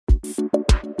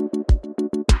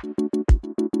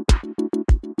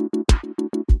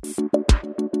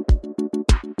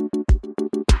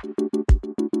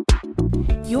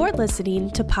You're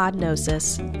listening to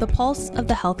Podnosis, the pulse of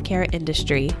the healthcare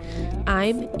industry.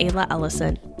 I'm Ayla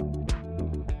Ellison.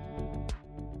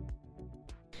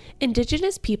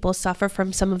 Indigenous people suffer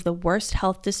from some of the worst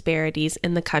health disparities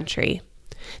in the country.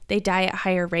 They die at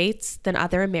higher rates than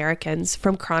other Americans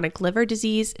from chronic liver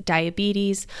disease,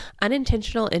 diabetes,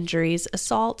 unintentional injuries,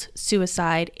 assault,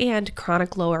 suicide, and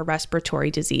chronic lower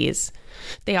respiratory disease.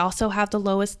 They also have the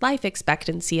lowest life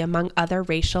expectancy among other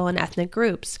racial and ethnic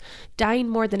groups, dying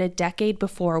more than a decade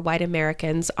before white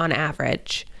Americans on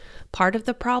average. Part of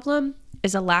the problem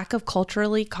is a lack of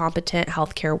culturally competent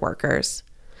healthcare workers.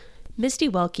 Misty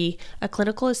Wilkie, a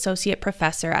clinical associate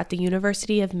professor at the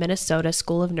University of Minnesota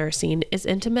School of Nursing, is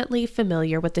intimately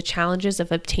familiar with the challenges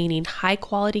of obtaining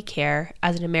high-quality care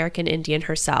as an American Indian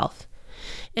herself.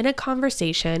 In a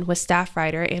conversation with staff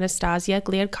writer Anastasia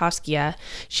Gliadkovskaya,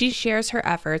 she shares her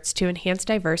efforts to enhance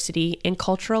diversity and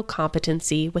cultural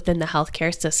competency within the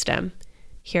healthcare system.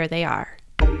 Here they are.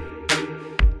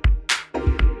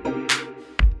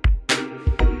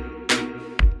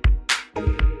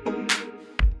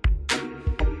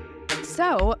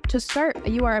 So, to start,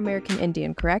 you are American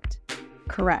Indian, correct?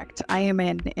 Correct. I am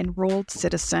an enrolled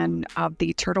citizen of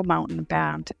the Turtle Mountain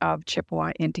Band of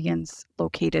Chippewa Indians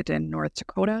located in North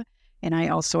Dakota, and I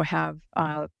also have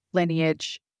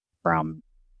lineage from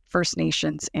First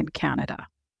Nations in Canada.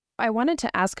 I wanted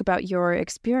to ask about your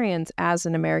experience as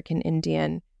an American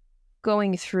Indian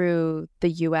going through the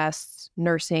U.S.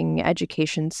 nursing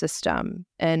education system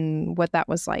and what that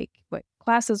was like, what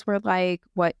classes were like,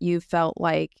 what you felt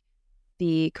like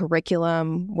the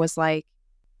curriculum was like.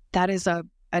 That is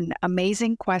an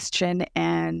amazing question,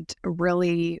 and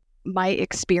really my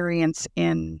experience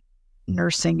in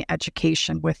nursing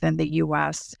education within the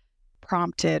U.S.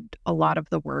 prompted a lot of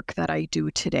the work that I do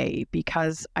today,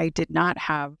 because I did not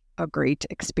have a great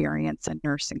experience in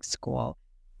nursing school.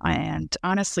 And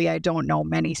honestly, I don't know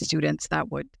many students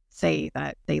that would say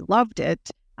that they loved it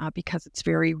because it's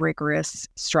very rigorous,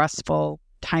 stressful,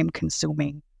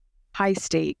 time-consuming, high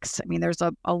stakes. I mean, there's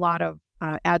a lot of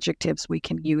adjectives we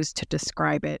can use to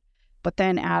describe it, but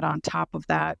then add on top of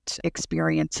that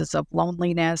experiences of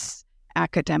loneliness,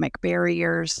 academic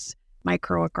barriers,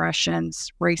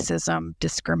 microaggressions, racism,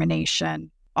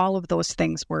 discrimination. All of those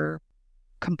things were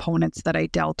components that I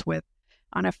dealt with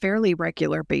on a fairly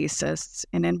regular basis.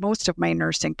 And in most of my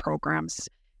nursing programs,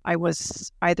 I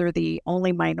was either the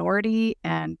only minority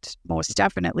and most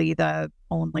definitely the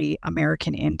only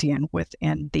American Indian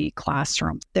within the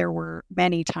classroom. There were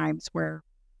many times where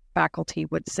faculty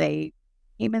would say,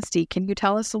 "Hey, Misty, can you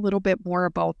tell us a little bit more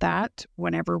about that?"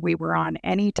 whenever we were on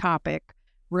any topic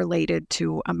related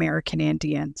to American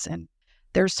Indians. And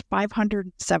there's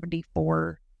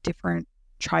 574 different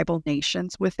tribal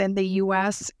nations within the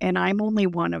U.S., and I'm only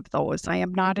one of those. I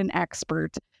am not an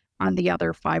expert on the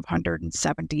other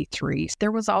 573.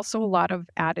 There was also a lot of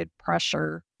added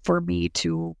pressure for me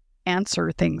to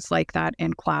answer things like that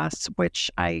in class, which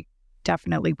I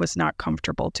definitely was not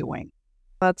comfortable doing.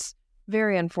 That's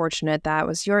very unfortunate. That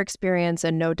was your experience,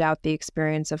 and no doubt the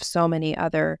experience of so many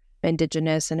other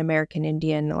Indigenous and American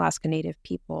Indian, Alaska Native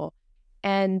people.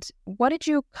 And what did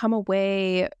you come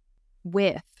away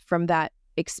with from that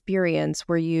experience?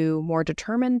 Were you more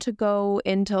determined to go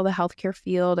into the healthcare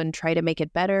field and try to make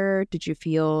it better? Did you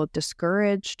feel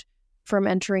discouraged from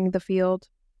entering the field?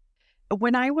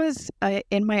 When I was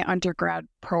in my undergrad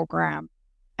program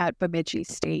at Bemidji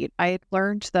State, I had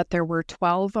learned that there were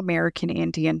 12 American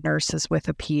Indian nurses with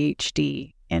a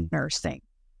PhD in nursing.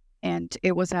 And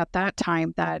it was at that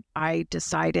time that I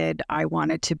decided I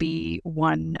wanted to be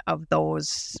one of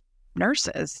those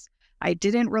nurses. I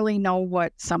didn't really know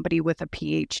what somebody with a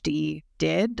PhD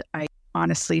did. I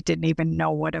honestly didn't even know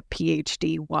what a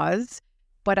PhD was,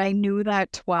 but I knew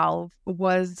that 12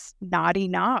 was not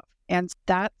enough. And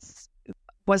that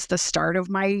was the start of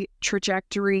my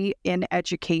trajectory in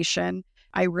education.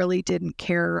 I really didn't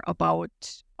care about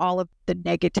all of the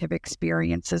negative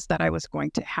experiences that I was going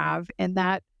to have in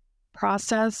that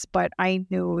process, but I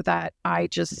knew that I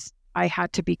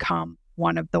had to become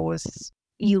one of those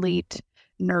elite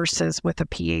nurses with a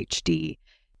PhD.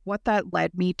 What that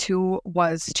led me to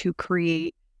was to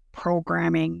create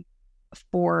programming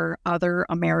for other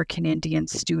American Indian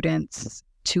students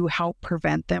to help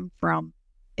prevent them from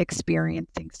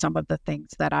experiencing some of the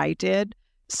things that I did,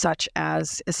 such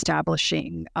as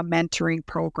establishing a mentoring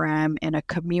program and a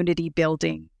community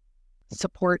building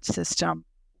support system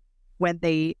when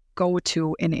they go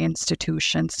to an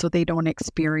institution so they don't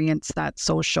experience that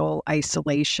social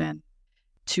isolation,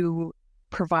 to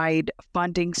provide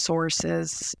funding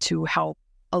sources to help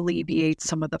alleviate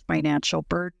some of the financial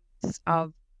burdens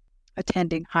of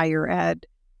attending higher ed,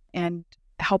 and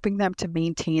helping them to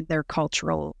maintain their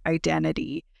cultural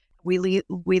identity. We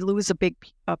lose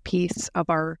a piece of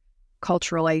our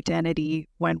cultural identity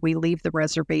when we leave the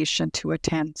reservation to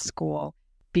attend school,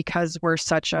 because we're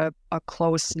such a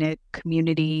close-knit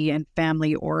community and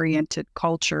family-oriented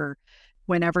culture.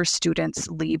 Whenever students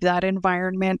leave that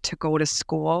environment to go to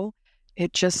school,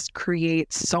 it just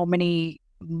creates so many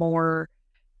more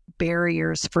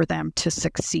barriers for them to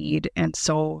succeed. And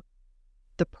so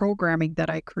the programming that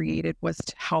I created was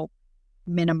to help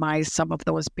minimize some of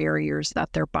those barriers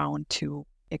that they're bound to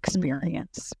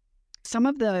experience. Some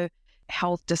of the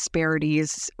health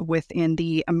disparities within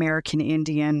the American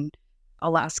Indian,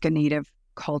 Alaska Native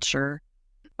culture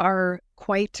are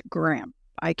quite grim.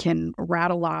 I can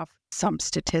rattle off some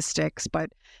statistics,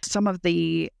 but some of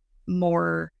the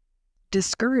more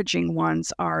discouraging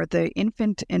ones are the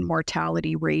infant and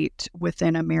mortality rate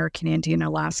within American Indian,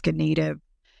 Alaska Native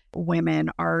women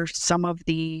are some of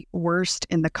the worst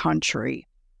in the country.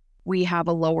 We have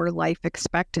a lower life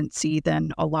expectancy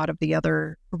than a lot of the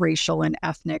other racial and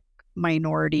ethnic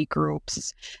minority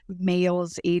groups.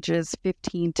 Males ages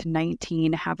 15 to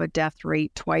 19 have a death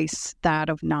rate twice that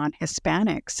of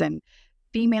non-Hispanics, and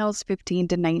females 15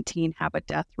 to 19 have a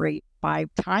death rate 5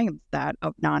 times that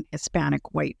of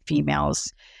non-Hispanic white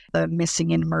females. The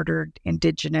missing and murdered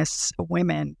Indigenous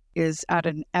women is at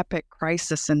an epic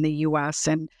crisis in the U.S.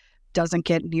 and doesn't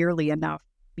get nearly enough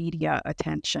media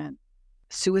attention.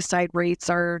 Suicide rates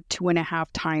are 2.5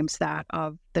 times that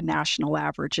of the national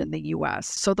average in the U.S.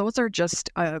 So those are just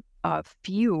a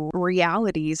few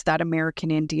realities that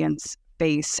American Indians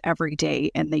face every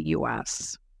day in the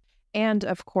U.S. And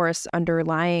of course,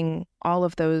 underlying all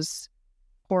of those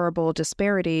horrible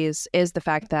disparities is the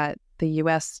fact that the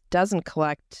U.S. doesn't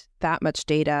collect that much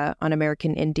data on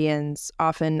American Indians,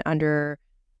 often under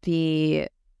the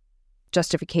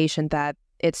justification that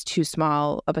it's too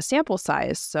small of a sample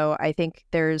size. So I think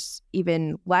there's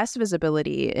even less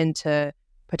visibility into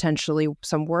potentially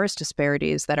some worse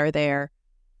disparities that are there.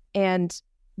 And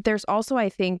there's also, I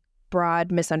think,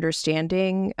 broad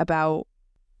misunderstanding about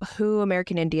who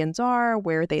American Indians are,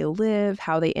 where they live,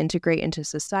 how they integrate into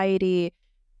society.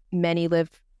 Many live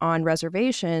on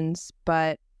reservations,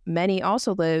 but many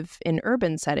also live in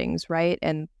urban settings, right?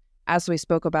 And as we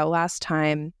spoke about last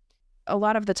time, a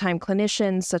lot of the time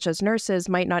clinicians, such as nurses,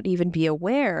 might not even be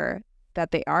aware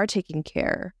that they are taking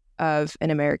care of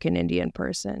an American Indian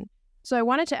person. So I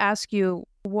wanted to ask you,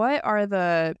 what are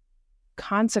the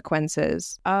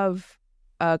consequences of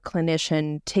a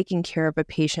clinician taking care of a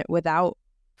patient without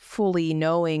fully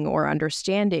knowing or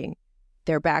understanding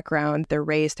their background, their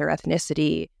race, their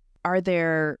ethnicity? Are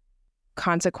there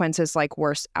consequences like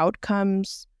worse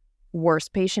outcomes, worse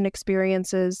patient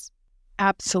experiences?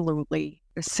 Absolutely.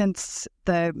 Since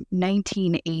the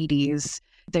 1980s,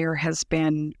 there has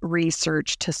been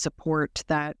research to support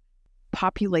that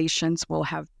populations will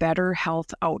have better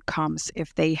health outcomes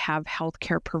if they have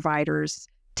healthcare providers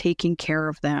taking care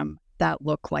of them that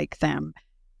look like them.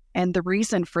 And the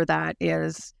reason for that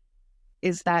is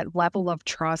that level of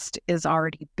trust is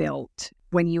already built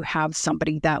when you have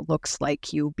somebody that looks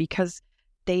like you, because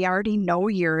they already know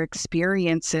your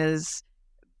experiences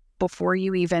before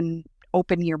you even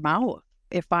open your mouth.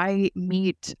 If I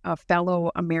meet a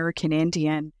fellow American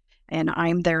Indian and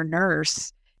I'm their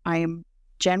nurse, I'm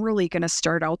generally going to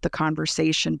start out the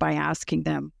conversation by asking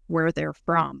them where they're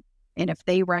from. And if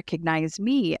they recognize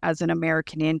me as an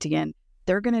American Indian,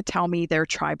 they're going to tell me their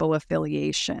tribal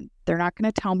affiliation. They're not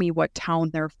going to tell me what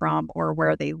town they're from or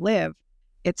where they live.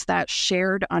 It's that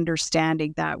shared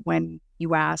understanding that when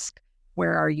you ask,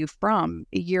 where are you from,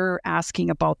 you're asking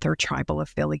about their tribal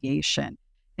affiliation.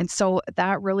 And so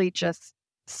that really just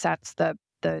sets the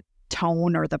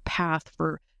tone or the path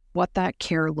for what that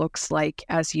care looks like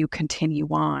as you continue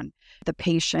on. The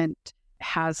patient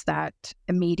has that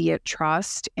immediate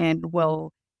trust and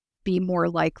will be more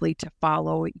likely to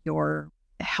follow your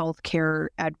healthcare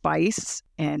advice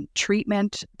and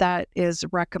treatment that is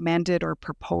recommended or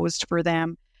proposed for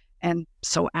them. And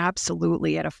so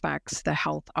absolutely it affects the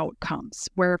health outcomes,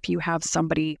 where if you have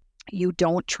somebody you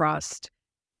don't trust,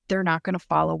 they're not going to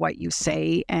follow what you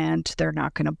say and they're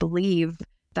not going to believe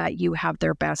that you have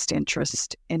their best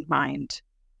interest in mind.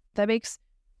 That makes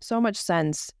so much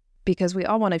sense, because we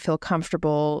all want to feel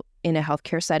comfortable in a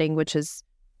healthcare setting, which is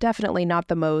definitely not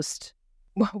the most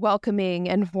welcoming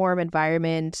and warm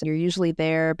environment. You're usually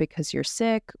there because you're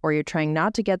sick or you're trying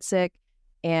not to get sick,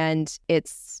 and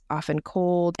it's often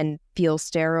cold and feels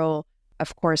sterile.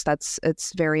 Of course,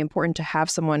 it's very important to have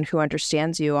someone who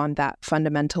understands you on that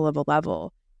fundamental of a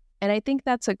level. And I think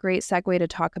that's a great segue to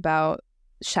talk about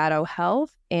shadow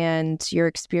health and your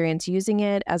experience using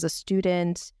it as a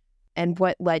student. And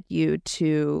what led you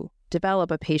to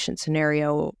develop a patient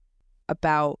scenario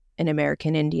about an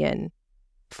American Indian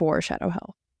for Shadow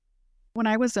Health? When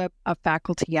I was a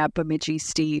faculty at Bemidji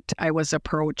State, I was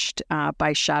approached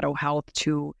by Shadow Health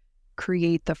to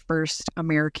create the first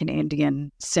American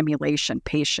Indian simulation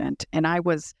patient. And I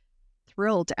was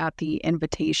thrilled at the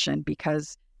invitation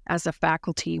because as a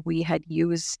faculty, we had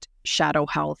used Shadow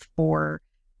Health for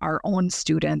our own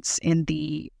students in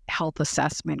the health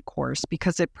assessment course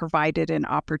because it provided an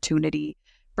opportunity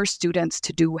for students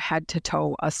to do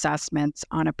head-to-toe assessments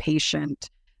on a patient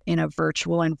in a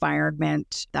virtual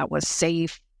environment that was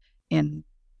safe and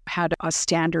had a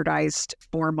standardized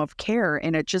form of care.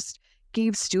 And it just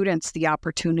gave students the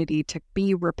opportunity to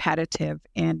be repetitive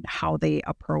in how they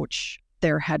approach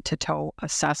their head-to-toe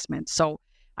assessment. So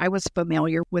I was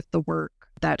familiar with the work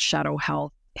that Shadow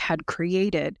Health had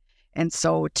created. And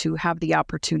so to have the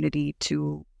opportunity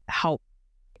to help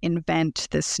invent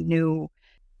this new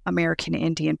American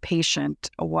Indian patient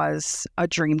was a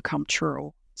dream come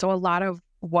true. So a lot of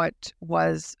what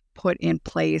was put in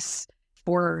place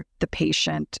for the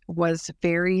patient was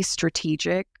very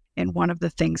strategic. And one of the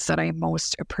things that I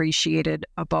most appreciated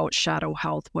about Shadow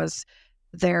Health was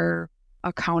their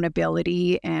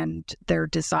accountability and their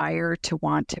desire to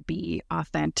want to be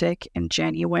authentic and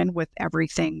genuine with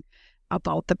everything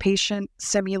about the patient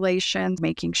simulation,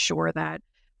 making sure that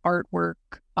artwork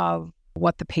of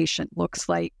what the patient looks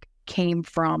like came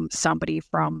from somebody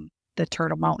from the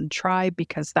Turtle Mountain tribe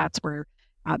because that's where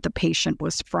the patient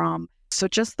was from. So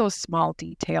just those small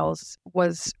details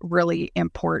was really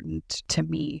important to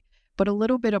me. But a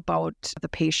little bit about the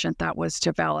patient that was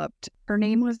developed. Her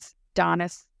name was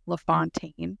Donis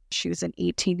LaFontaine. She was an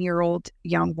 18-year-old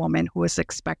young woman who was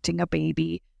expecting a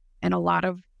baby. And a lot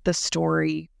of the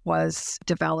story was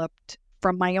developed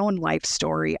from my own life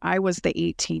story. I was the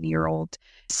 18-year-old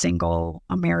single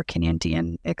American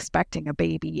Indian expecting a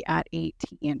baby at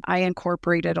 18. I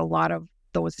incorporated a lot of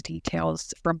those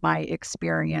details from my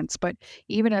experience, but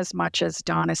even as much as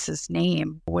Donis's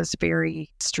name was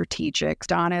very strategic.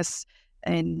 Donis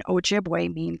in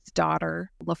Ojibwe means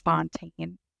daughter.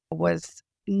 LaFontaine was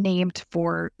named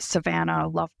for Savannah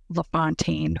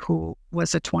LaFontaine, who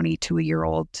was a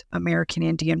 22-year-old American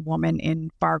Indian woman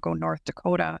in Fargo, North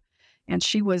Dakota. And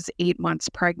she was 8 months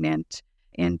pregnant.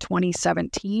 In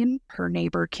 2017, her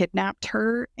neighbor kidnapped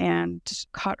her and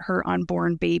cut her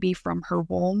unborn baby from her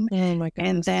womb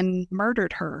and then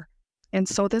murdered her. And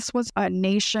so this was a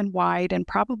nationwide and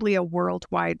probably a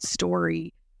worldwide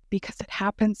story because it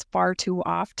happens far too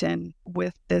often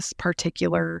with this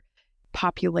particular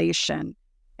population.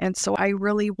 And so I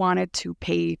really wanted to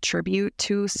pay tribute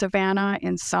to Savannah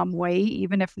in some way,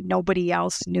 even if nobody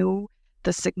else knew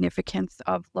the significance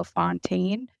of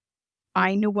LaFontaine.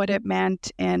 I knew what it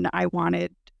meant, and I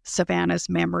wanted Savannah's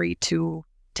memory to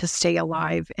stay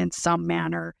alive in some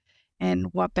manner.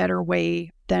 And what better way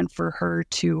than for her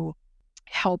to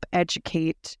help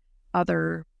educate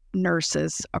other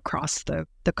nurses across the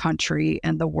country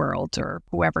and the world, or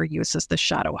whoever uses the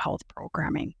Shadow Health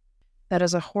programming. That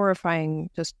is a horrifying,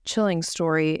 just chilling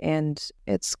story. And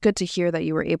it's good to hear that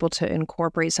you were able to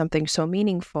incorporate something so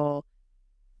meaningful.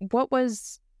 What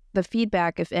was the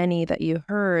feedback, if any, that you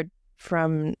heard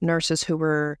from nurses who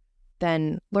were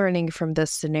then learning from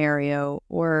this scenario?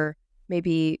 Or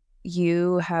maybe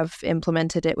you have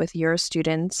implemented it with your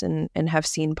students and have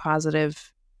seen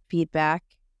positive feedback?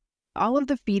 All of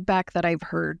the feedback that I've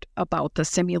heard about the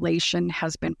simulation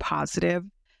has been positive.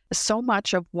 So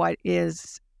much of what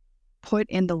is put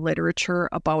in the literature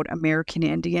about American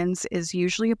Indians is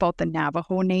usually about the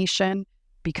Navajo Nation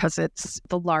because it's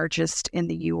the largest in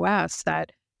the U.S.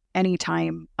 that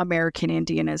anytime American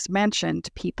Indian is mentioned,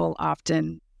 people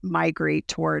often migrate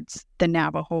towards the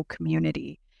Navajo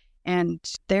community. And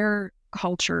their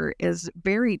culture is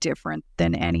very different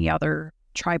than any other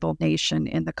tribal nation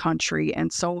in the country.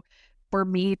 And so for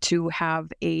me to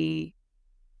have a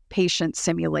patient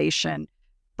simulation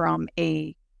from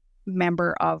a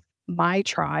member of my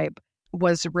tribe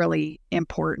was really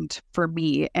important for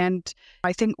me. And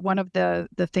I think one of the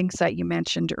things that you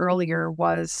mentioned earlier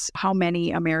was how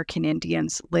many American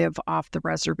Indians live off the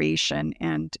reservation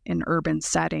and in urban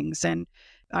settings. And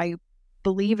I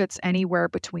believe it's anywhere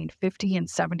between 50 and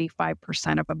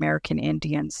 75% of American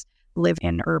Indians live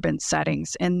in urban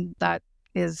settings. And that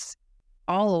is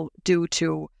all due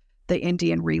to the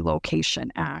Indian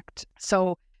Relocation Act.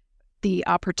 So the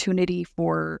opportunity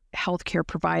for healthcare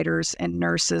providers and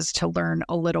nurses to learn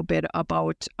a little bit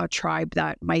about a tribe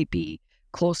that might be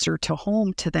closer to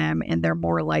home to them and they're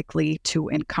more likely to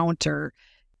encounter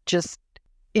just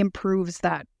improves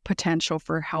that potential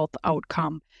for health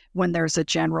outcome when there's a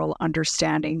general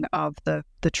understanding of the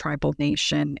tribal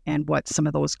nation and what some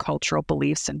of those cultural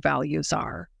beliefs and values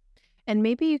are. And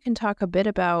maybe you can talk a bit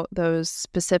about those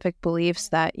specific beliefs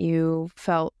that you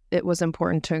felt it was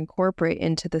important to incorporate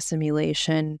into the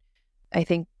simulation. I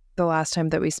think the last time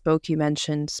that we spoke, you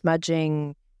mentioned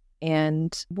smudging.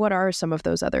 And what are some of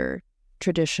those other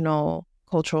traditional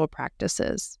cultural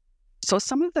practices? So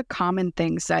some of the common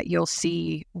things that you'll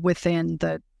see within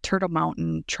the Turtle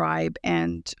Mountain tribe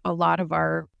and a lot of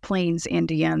our Plains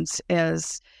Indians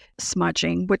is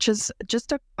smudging, which is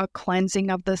just a cleansing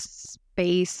of the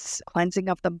space, cleansing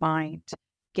of the mind,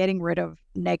 getting rid of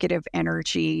negative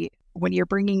energy. When you're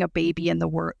bringing a baby in the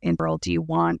world, you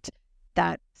want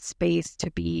that space to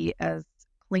be as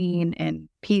clean and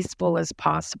peaceful as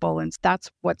possible. And that's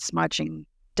what smudging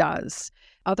does.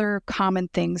 Other common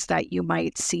things that you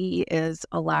might see is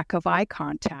a lack of eye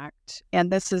contact.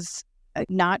 And this is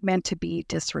not meant to be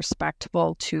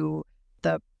disrespectful to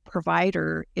the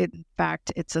provider. In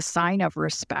fact, it's a sign of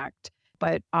respect,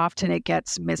 but often it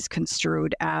gets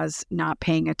misconstrued as not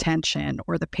paying attention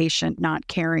or the patient not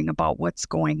caring about what's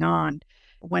going on.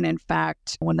 When in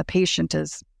fact, when the patient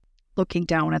is looking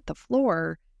down at the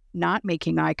floor, not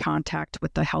making eye contact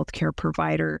with the healthcare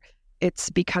provider, it's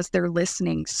because they're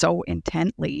listening so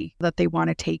intently that they want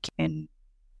to take in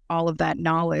all of that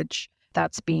knowledge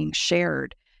that's being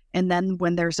shared. And then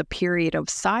when there's a period of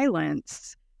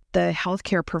silence, the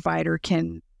healthcare provider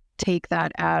can take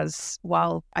that as,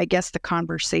 well, I guess the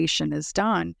conversation is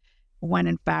done, when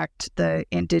in fact the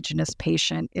Indigenous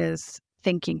patient is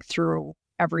thinking through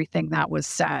everything that was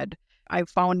said. I've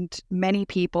found many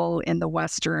people in the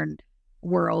Western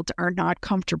world are not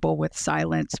comfortable with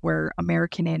silence, where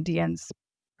American Indians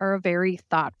are a very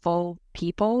thoughtful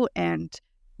people and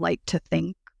like to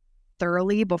think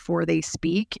thoroughly before they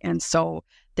speak. And so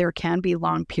there can be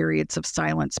long periods of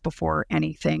silence before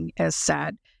anything is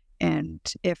said. And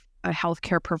if a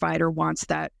healthcare provider wants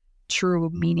that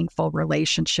true, meaningful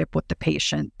relationship with the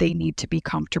patient, they need to be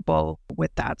comfortable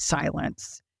with that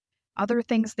silence. Other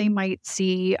things they might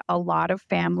see, a lot of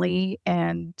family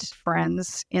and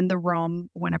friends in the room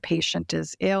when a patient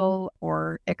is ill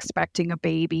or expecting a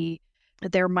baby.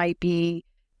 There might be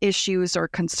issues or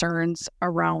concerns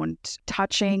around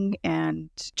touching and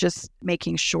just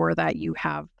making sure that you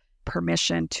have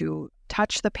permission to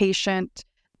touch the patient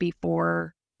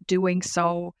before doing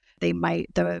so.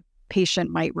 The patient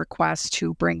might request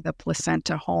to bring the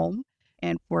placenta home.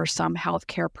 And for some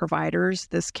healthcare providers,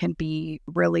 this can be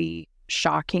really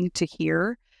shocking to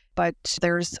hear, but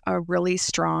there's a really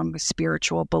strong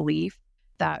spiritual belief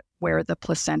that where the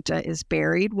placenta is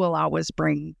buried will always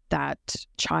bring that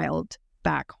child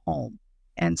back home.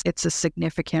 And it's a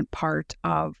significant part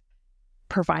of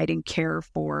providing care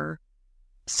for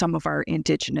some of our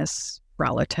Indigenous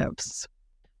relatives.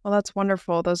 Well, that's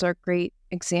wonderful. Those are great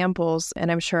examples.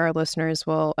 And I'm sure our listeners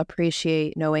will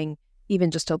appreciate knowing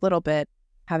even just a little bit,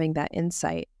 having that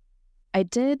insight. I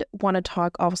did want to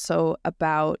talk also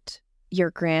about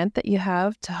your grant that you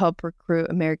have to help recruit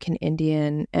American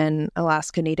Indian and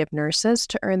Alaska Native nurses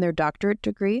to earn their doctorate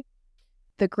degree.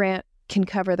 The grant can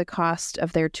cover the cost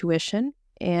of their tuition.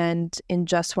 And in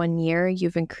just 1 year,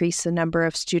 you've increased the number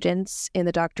of students in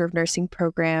the Doctor of Nursing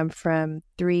program from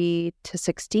 3 to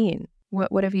 16.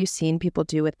 What have you seen people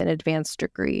do with an advanced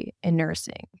degree in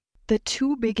nursing? The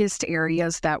two biggest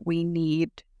areas that we need,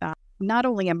 not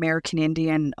only American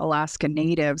Indian, Alaska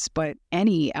Natives, but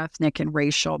any ethnic and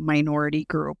racial minority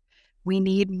group, we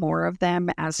need more of them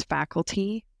as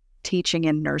faculty teaching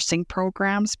in nursing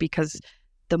programs, because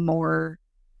the more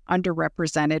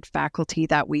underrepresented faculty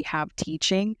that we have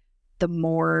teaching, the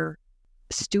more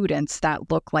students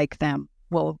that look like them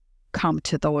will come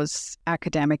to those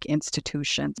academic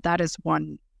institutions. That is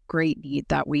one great need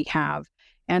that we have.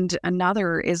 And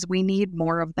another is we need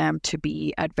more of them to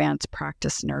be advanced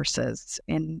practice nurses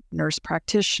in nurse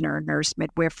practitioner, nurse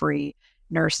midwifery,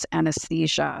 nurse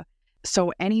anesthesia.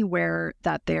 So anywhere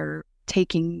that they're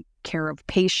taking care of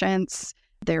patients,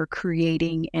 they're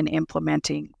creating and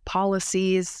implementing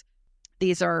policies.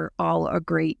 These are all a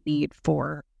great need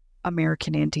for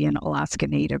American Indian, Alaska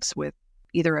Natives with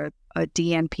either a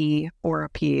DNP or a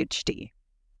PhD.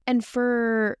 And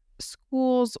for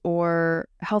schools or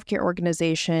healthcare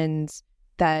organizations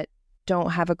that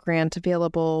don't have a grant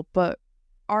available but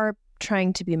are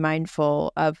trying to be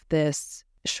mindful of this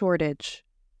shortage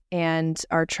and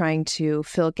are trying to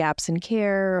fill gaps in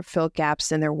care, fill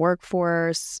gaps in their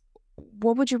workforce,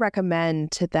 what would you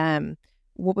recommend to them?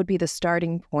 What would be the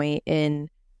starting point in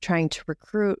trying to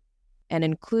recruit and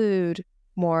include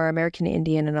more American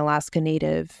Indian and Alaska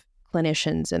Native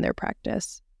clinicians in their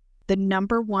practice? The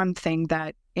number one thing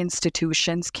that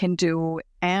institutions can do,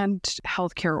 and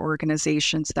healthcare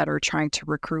organizations that are trying to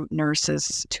recruit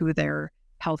nurses to their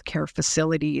healthcare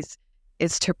facilities,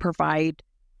 is to provide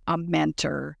a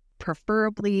mentor.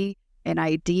 Preferably and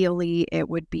ideally, it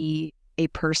would be a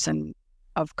person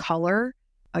of color,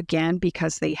 again,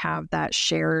 because they have that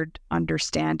shared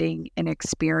understanding and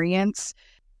experience.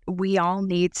 We all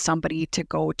need somebody to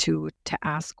go to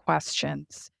ask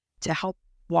questions, to help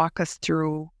walk us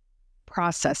through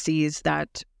processes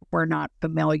that we're not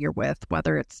familiar with,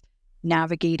 whether it's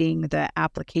navigating the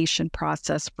application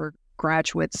process for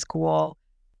graduate school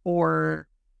or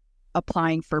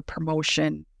applying for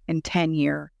promotion and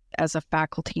tenure as a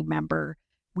faculty member.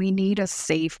 We need a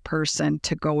safe person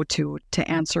to go to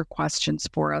answer questions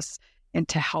for us and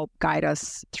to help guide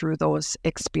us through those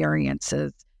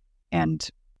experiences. And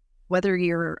whether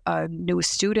you're a new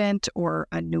student or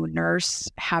a new nurse,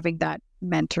 having that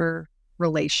mentor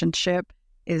relationship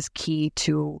is key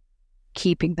to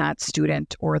keeping that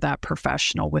student or that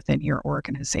professional within your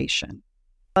organization.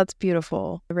 That's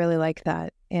beautiful. I really like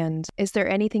that. And is there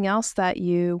anything else that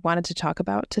you wanted to talk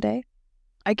about today?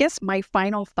 I guess my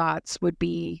final thoughts would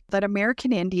be that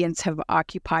American Indians have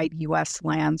occupied U.S.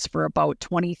 lands for about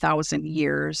 20,000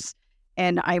 years.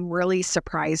 And I'm really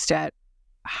surprised at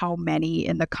how many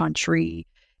in the country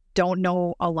don't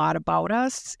know a lot about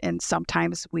us. And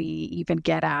sometimes we even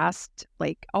get asked,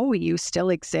 like, oh, you still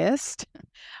exist?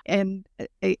 And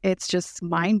it's just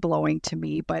mind-blowing to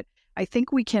me. But I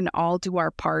think we can all do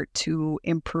our part to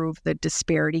improve the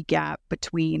disparity gap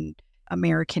between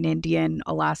American Indian,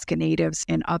 Alaska Natives,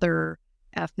 and other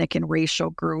ethnic and racial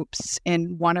groups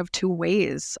in one of two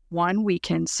ways. One, we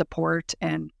can support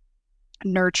and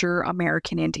nurture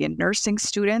American Indian nursing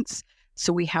students,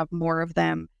 so we have more of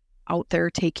them out there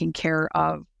taking care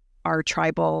of our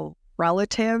tribal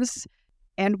relatives.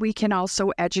 And we can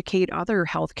also educate other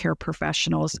healthcare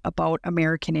professionals about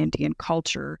American Indian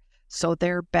culture, so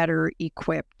they're better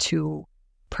equipped to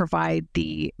provide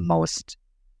the most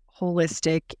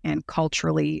holistic and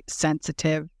culturally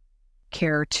sensitive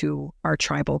care to our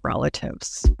tribal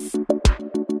relatives.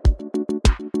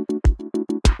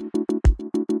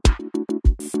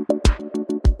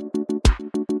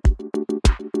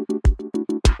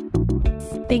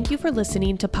 Thank you for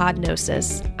listening to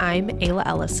Podnosis. I'm Ayla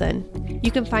Ellison.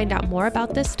 You can find out more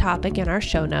about this topic in our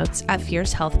show notes at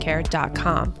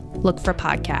fiercehealthcare.com. Look for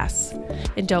podcasts.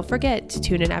 And don't forget to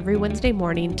tune in every Wednesday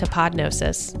morning to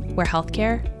Podnosis, where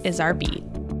healthcare is our beat.